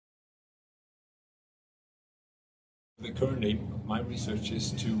The current aim of my research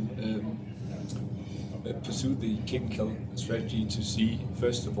is to pursue the chemical strategy to see,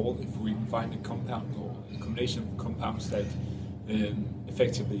 first of all, if we can find a compound or a combination of compounds that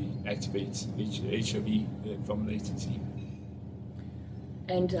effectively activates HIV from latency.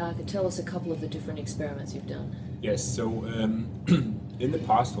 And tell us a couple of the different experiments you've done. Yes, so in the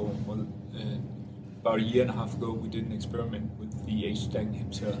past, about a year and a half ago, we did an experiment with the HDAC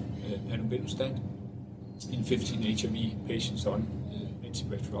inhibitor panobinostat in 15 HIV patients on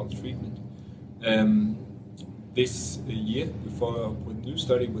antiretroviral treatment. This year, we follow up with a new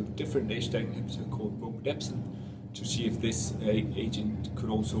study with a different HDAC inhibitor called Rowena to see if this agent could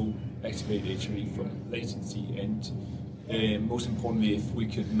also activate HIV from latency, and most importantly, if we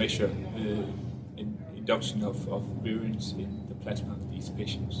could measure induction of variants in the plasma of these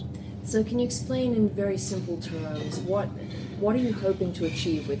patients. So can you explain in very simple terms, what are you hoping to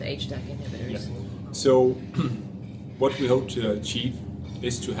achieve with HDAC inhibitors? Yeah. So what we hope to achieve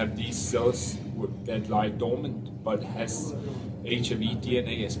is to have these cells that lie dormant but has HIV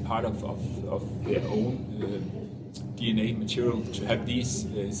DNA as part of their own DNA material, to have these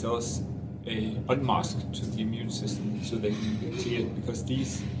cells unmasked to the immune system so they can be cleared, because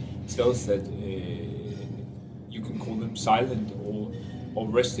these cells that you can call them silent or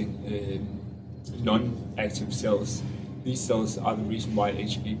resting non-active cells. These cells are the reason why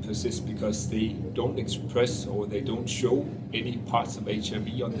HIV persists, because they don't express or they don't show any parts of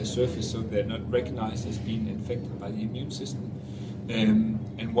HIV on the surface, so they're not recognized as being infected by the immune system.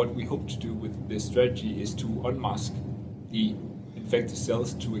 And what we hope to do with this strategy is to unmask the infected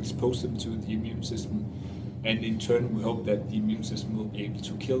cells, to expose them to the immune system, and in turn we hope that the immune system will be able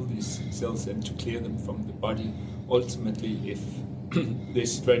to kill these cells and to clear them from the body. Ultimately, if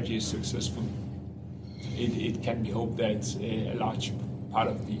this strategy is successful, it can be hoped that a large part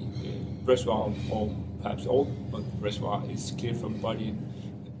of the reservoir, or perhaps all of the reservoir, is cleared from the body, and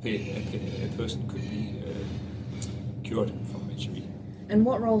a person could be cured from HIV. And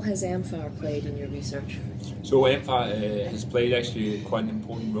what role has amfAR played in your research? So amfAR has played actually quite an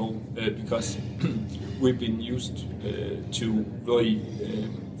important role because we've been used to really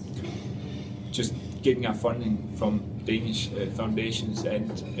just getting our funding from Danish foundations,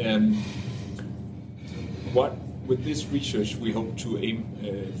 and with this research we hope to aim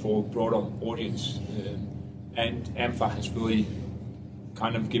for a broader audience, and amfAR has really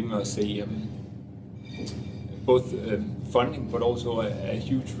kind of given us both funding but also a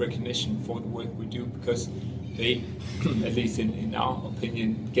huge recognition for the work we do, because they, at least in our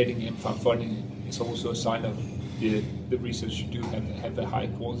opinion, getting amfAR funding is also a sign of the research you do have a high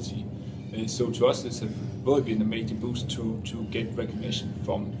quality. So to us it's really been a major boost to get recognition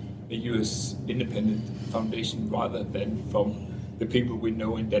from a US independent foundation rather than from the people we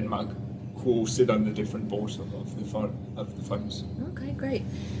know in Denmark who sit on the different boards of the funds. Okay, great.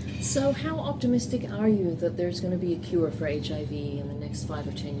 So how optimistic are you that there's going to be a cure for HIV in the next 5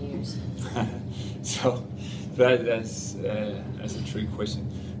 or 10 years? So that's a tricky question.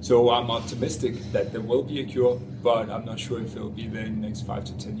 So I'm optimistic that there will be a cure, but I'm not sure if it will be there in the next 5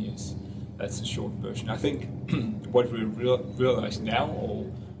 to 10 years. That's the short version. I think what we're realizing now,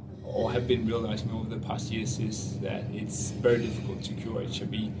 or have been realizing over the past years, is that it's very difficult to cure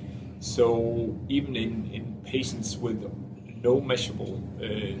HIV. So even in patients with no measurable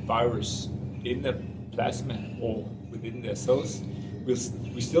virus in the plasma or within their cells, we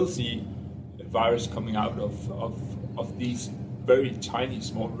still see virus coming out of these very tiny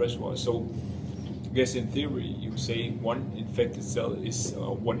small reservoirs. So I guess in theory you say one infected cell is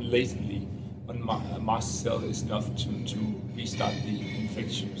one latently unmasked cell is enough to restart the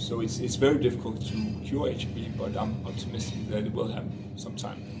infection. So it's very difficult to cure HIV, but I'm optimistic that it will happen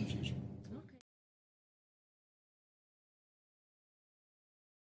sometime.